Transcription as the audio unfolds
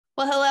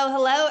Well,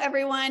 hello,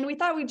 everyone. We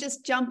thought we'd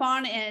just jump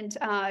on and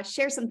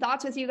share some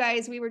thoughts with you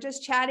guys. We were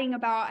just chatting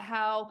about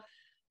how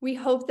we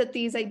hope that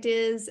these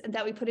ideas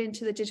that we put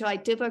into the digital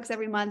idea books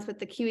every month with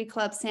the Kiwi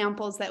Club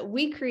samples that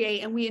we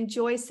create and we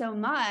enjoy so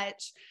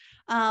much.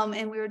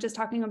 And we were just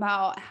talking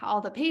about all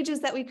the pages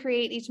that we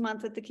create each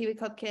month with the Kiwi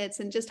Club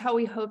kits and just how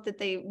we hope that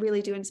they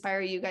really do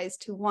inspire you guys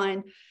to,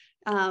 one,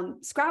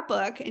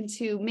 scrapbook and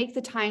to make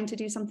the time to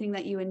do something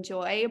that you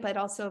enjoy, but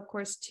also, of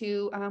course,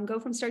 to go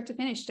from start to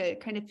finish, to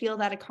kind of feel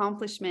that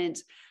accomplishment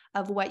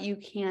of what you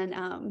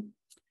can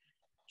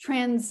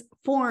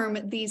transform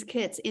these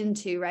kits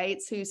into,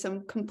 right? So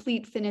some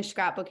complete finished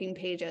scrapbooking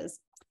pages.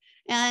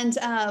 And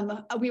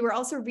we were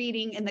also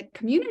reading in the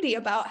community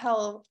about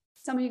how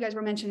some of you guys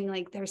were mentioning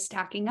like they're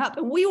stacking up,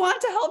 and we want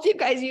to help you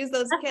guys use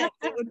those kits.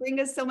 It would bring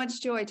us so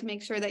much joy to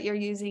make sure that you're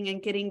using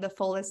and getting the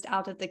fullest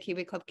out of the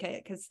Kiwi Club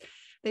kit, because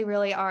they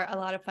really are a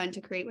lot of fun to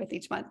create with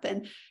each month.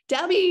 And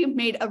Debbie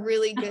made a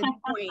really good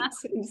point.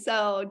 And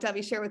so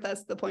Debbie, share with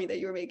us the point that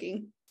you were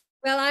making.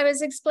 Well, I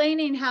was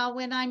explaining how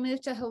when I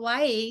moved to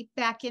Hawaii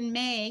back in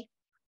May,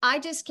 I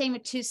just came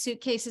with 2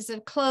 suitcases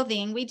of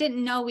clothing. We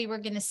didn't know we were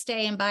going to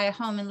stay and buy a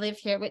home and live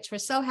here, which we're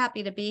so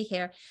happy to be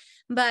here.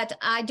 But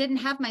I didn't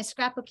have my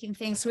scrapbooking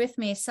things with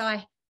me, so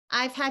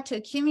I've had to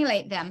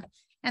accumulate them.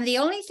 And the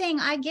only thing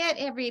I get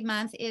every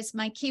month is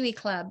my Kiwi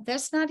Club.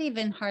 There's not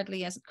even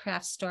hardly a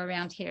craft store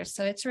around here,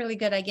 so it's really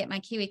good I get my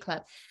Kiwi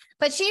Club.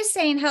 But she's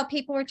saying how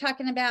people were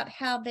talking about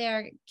how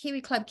their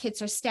Kiwi Club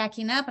kits are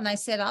stacking up, and I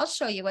said, I'll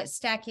show you what's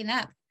stacking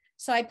up.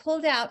 So I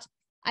pulled out,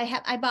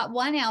 I bought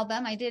 1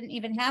 album. I didn't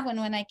even have one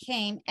when I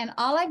came, and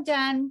all I've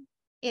done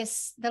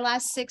is the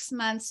last 6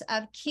 months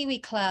of Kiwi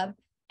Club,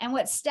 and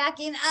what's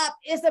stacking up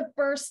is a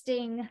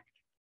bursting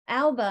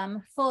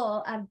album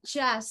full of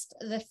just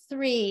the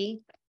 3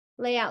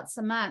 layouts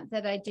a month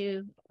that I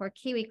do for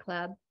Kiwi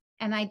Club.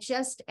 And I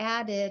just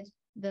added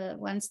the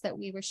ones that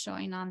we were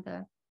showing on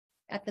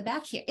at the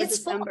back here. It's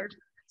December.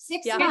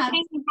 6 months.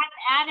 You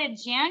have added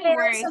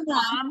January,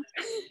 Mom.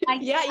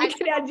 Yeah, you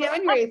can add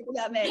January for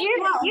that.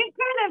 You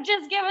could have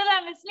just given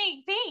them a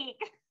sneak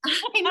peek.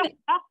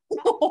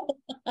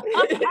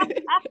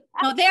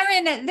 No, they're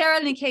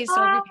in the case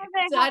over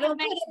here. So I don't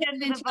put it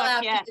in until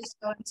after the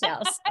show and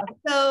tell.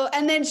 So,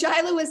 and then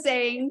Shyla was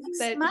saying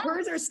that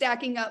hers are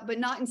stacking up, but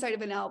not inside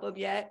of an album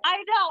yet. I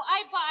know.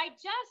 I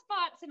just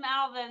bought some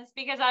albums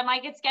because I'm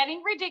like, it's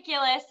getting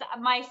ridiculous.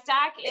 My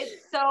stack is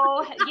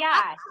so,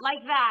 yeah,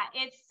 like that.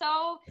 It's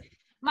so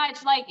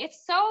much like,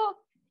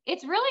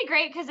 it's really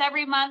great because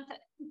every month,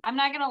 I'm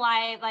not going to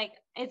lie, like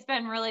it's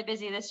been really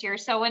busy this year.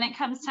 So when it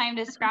comes time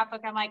to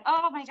scrapbook, I'm like,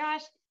 oh my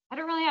gosh, I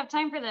don't really have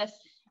time for this.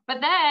 But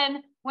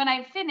then when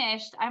I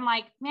finished, I'm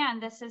like, man,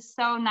 this is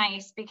so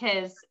nice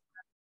because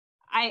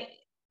I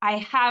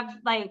have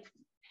like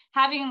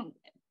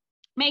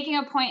making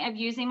a point of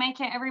using my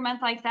kit every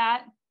month like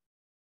that.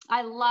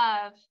 I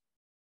love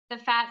the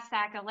fat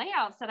stack of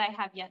layouts that I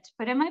have yet to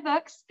put in my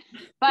books,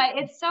 but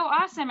it's so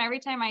awesome every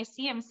time I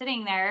see them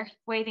sitting there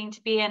waiting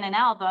to be in an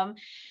album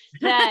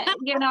that,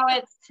 you know,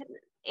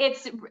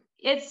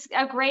 it's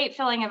a great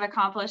feeling of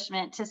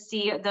accomplishment to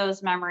see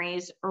those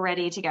memories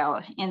ready to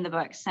go in the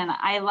books. And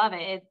I love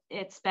it.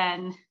 It's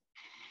been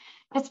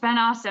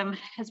awesome.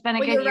 It's been a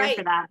good year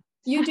for that.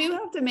 You do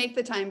have to make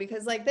the time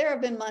because like there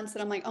have been months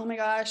that I'm like, oh my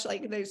gosh,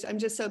 like I'm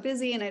just so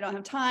busy and I don't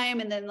have time.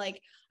 And then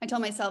like I tell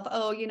myself,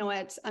 oh, you know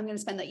what, I'm going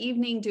to spend the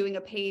evening doing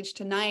a page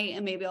tonight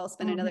and maybe I'll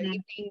spend another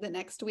evening the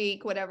next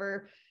week,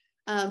 whatever.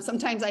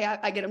 Sometimes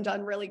I get them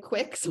done really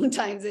quick.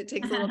 Sometimes it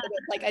takes a little bit of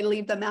like I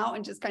leave them out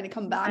and just kind of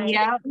come back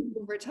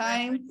over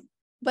time.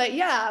 But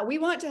yeah, we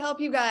want to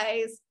help you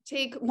guys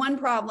take one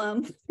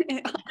problem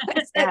in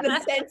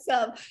the sense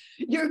of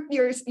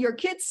your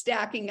kids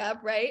stacking up,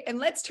 right? And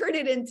let's turn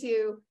it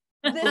into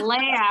this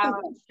layout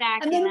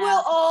stacking, and then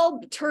we'll all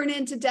turn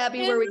into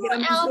Debbie where we get them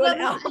into an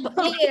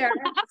album here,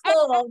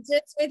 full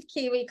just with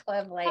Kiwi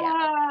Club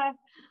layout.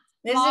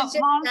 This is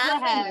just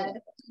ahead.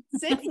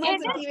 6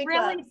 months of Kiwi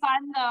Club. Really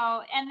fun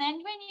though. And then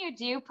when you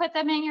do put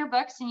them in your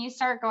books and you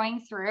start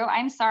going through,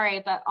 I'm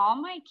sorry, but all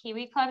my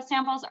Kiwi Club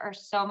samples are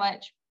so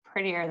much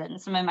prettier than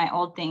some of my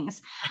old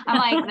things. I'm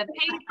like the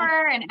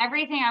paper and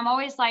everything. I'm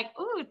always like,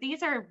 ooh,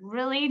 these are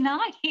really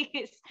nice.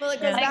 Well,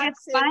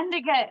 it's fun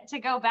to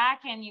go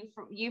back and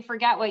you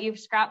forget what you've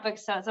scrapbooked.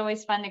 So it's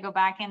always fun to go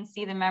back and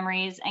see the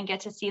memories and get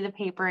to see the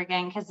paper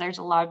again because there's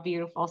a lot of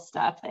beautiful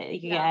stuff that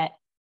you get.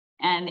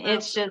 And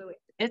it's just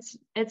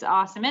it's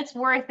awesome. It's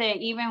worth it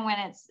even when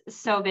it's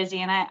so busy.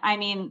 And I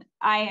mean,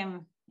 I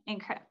am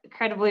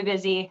incredibly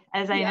busy,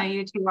 as I know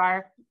you two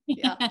are.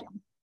 Yeah.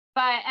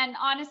 And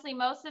honestly,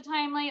 most of the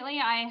time lately,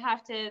 I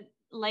have to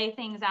lay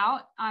things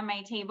out on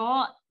my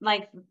table.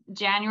 Like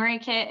January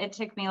kit, it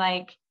took me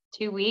like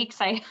 2 weeks.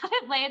 I had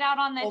to lay it out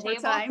on the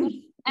table.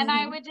 And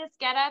I would just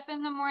get up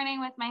in the morning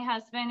with my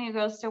husband who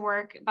goes to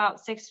work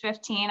about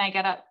 6:15. I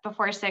get up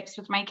before 6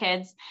 with my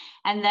kids.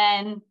 And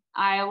then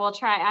I will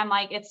try. I'm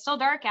like, it's still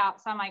dark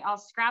out. So I'm like, I'll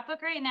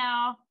scrapbook right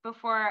now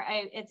before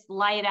it's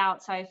light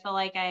out. So I feel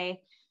like I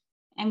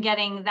am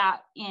getting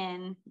that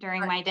in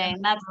during my day.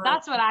 And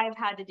that's what I've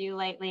had to do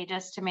lately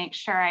just to make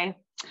sure I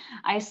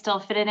I still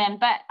fit it in,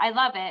 but I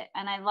love it.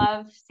 And I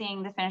love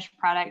seeing the finished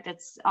product.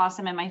 It's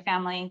awesome. And my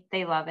family,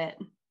 they love it.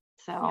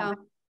 So Yeah.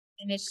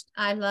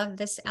 I love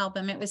this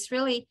album. It was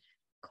really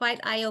quite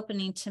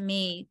eye-opening to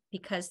me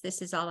because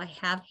this is all I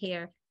have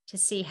here, to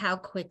see how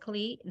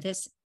quickly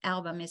this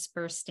album is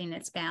bursting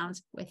its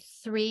bounds with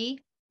 3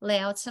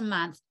 layouts a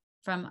month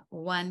from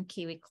 1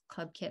 Kiwi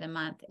Club kit a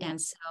month. And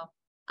so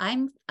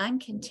I'm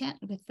content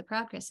with the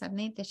progress I've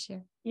made this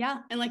year. Yeah.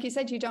 And like you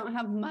said, you don't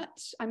have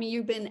much. I mean,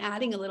 you've been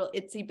adding a little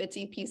itsy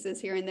bitsy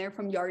pieces here and there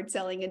from yard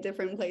selling in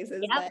different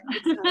places, Yep. but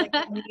it's not like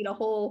you need a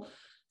whole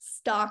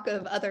stock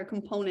of other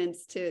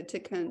components to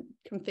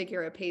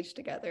configure a page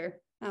together.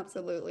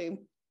 Absolutely.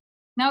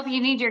 nope,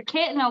 you need your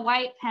kit and a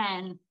white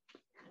pen.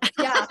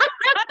 Yeah.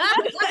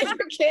 Your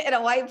kit and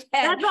a white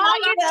pen. That's all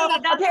you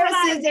need. A pair of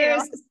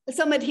scissors,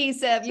 some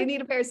adhesive. You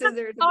need a pair of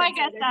scissors. Oh, I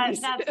guess that's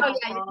Oh,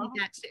 yeah, you need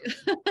that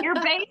too. your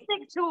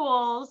basic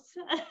tools,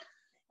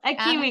 a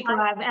Kiwi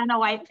Club and a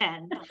white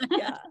pen.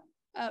 Yeah,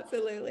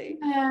 absolutely.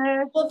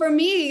 Well, for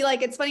me,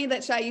 like, it's funny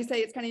that Shai, you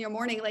say it's kind of your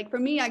morning. Like for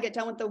me, I get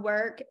done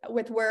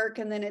with work,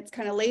 and then it's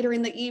kind of later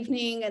in the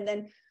evening. And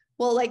then,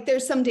 well, like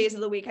there's some days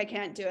of the week I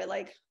can't do it.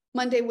 Like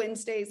Monday,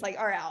 Wednesdays, like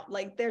are out.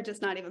 Like they're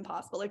just not even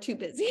possible. They're too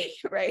busy,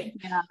 right?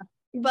 Yeah.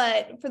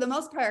 But for the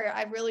most part,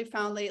 I've really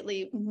found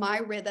lately my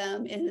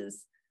rhythm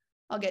is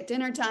I'll get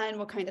dinner done,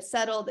 we'll kind of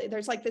settle.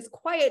 There's like this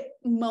quiet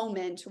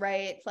moment,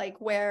 right? Like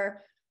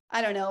where,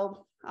 I don't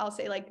know, I'll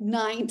say like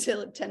 9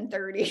 to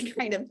 10:30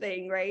 kind of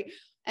thing, right?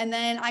 And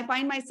then I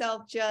find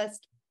myself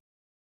just,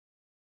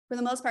 for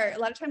the most part, a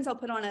lot of times I'll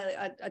put on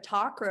a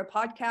talk or a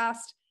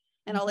podcast,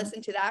 and I'll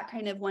listen to that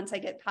kind of once I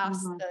get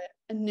past the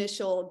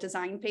initial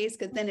design phase,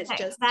 because then it's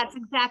just. That's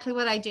exactly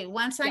what I do.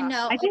 Once I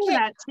know. I do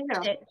that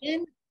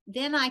too.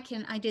 Then I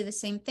do the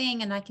same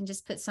thing, and I can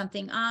just put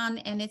something on,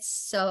 and it's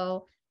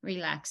so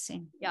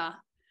relaxing. Yeah.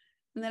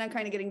 And then I'm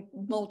kind of getting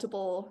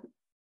multiple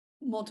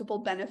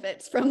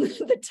benefits from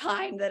the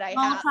time that I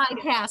have.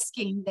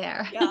 Multitasking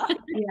there. Yeah.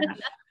 Yeah.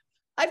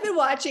 I've been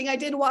watching, I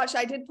did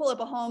pull up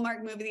a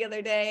Hallmark movie the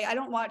other day. I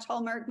don't watch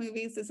Hallmark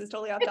movies. This is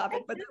totally off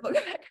topic, but we'll go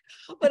back.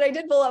 But I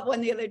did pull up one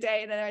the other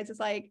day, and then I was just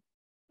like,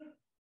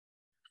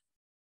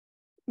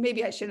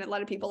 maybe I shouldn't. A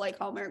lot of people like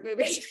Hallmark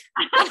movies.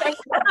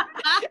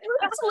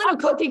 It's a little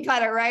cookie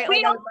cutter, right? We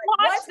like, don't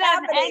like, watch them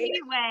happening?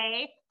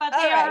 anyway, but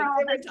they All are all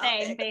the different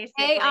same, topic.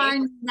 basically. They are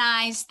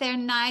nice. They're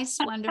nice,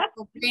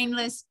 wonderful,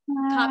 brainless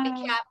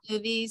copycat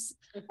movies.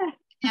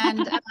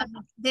 And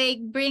they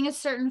bring a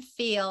certain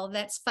feel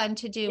that's fun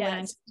to do when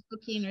I'm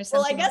cooking or something.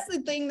 Well, I guess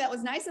the thing that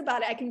was nice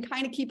about it, I can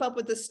kind of keep up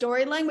with the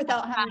storyline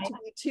without having to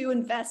be too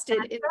invested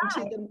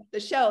into the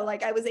show.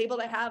 Like I was able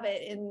to have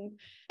it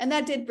and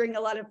that did bring a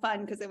lot of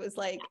fun, because it was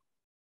like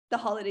the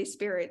holiday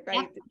spirit, right?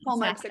 Yeah,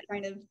 Hallmark's are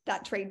kind of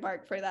that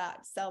trademark for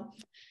that. So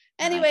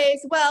anyways,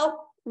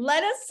 well,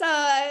 let us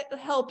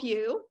help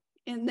you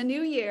in the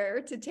new year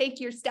to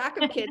take your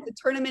stack of kits and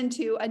turn them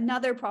into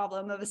another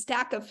problem of a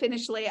stack of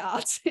finished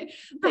layouts that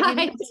you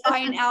need to buy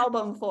an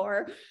album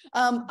for.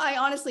 I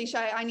honestly,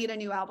 Shai, I need a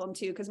new album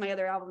too, because my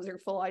other albums are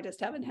full. I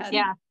just haven't had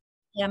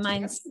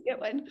mine's get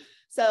one.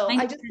 So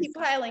I just keep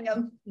piling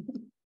them.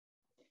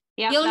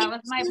 Yeah, that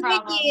was my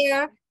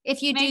problem.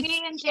 If you maybe do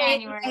in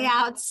January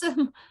layouts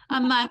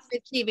a month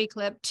with Kiwi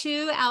Club,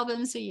 2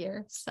 albums a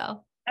year.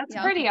 So that's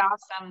pretty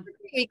awesome.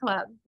 Kiwi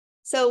Club.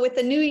 So with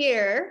the new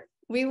year,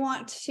 we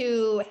want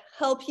to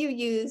help you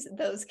use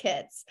those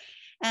kits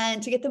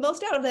and to get the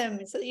most out of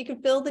them so that you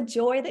can feel the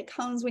joy that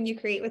comes when you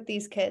create with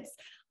these kits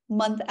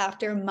month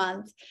after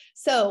month.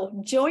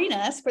 So join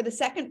us for the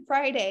second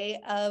Friday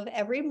of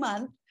every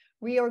month.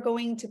 We are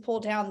going to pull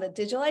down the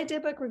digital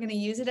idea book. We're going to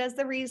use it as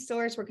the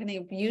resource. We're going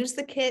to use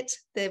the kit,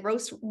 the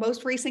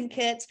most recent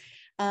kit,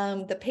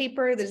 the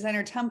paper, the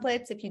designer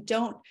templates. If you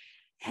don't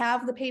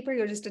have the paper,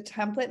 you're just a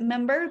template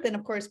member, then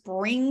of course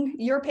bring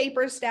your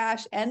paper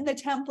stash and the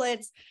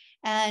templates,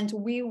 and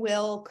we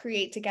will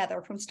create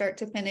together from start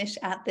to finish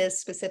at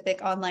this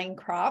specific online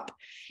crop.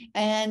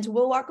 And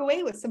we'll walk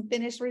away with some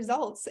finished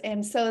results,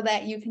 and so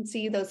that you can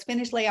see those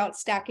finished layouts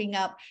stacking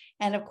up,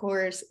 and of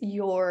course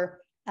your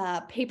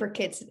paper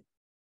kits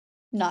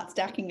not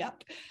stacking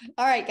up.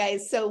 All right,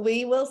 guys. So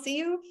we will see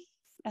you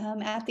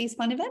at these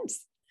fun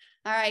events.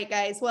 All right,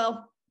 guys.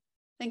 Well,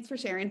 thanks for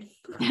sharing.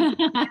 All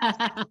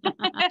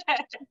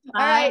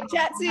right.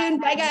 Chat soon.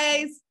 Bye,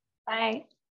 guys. Bye.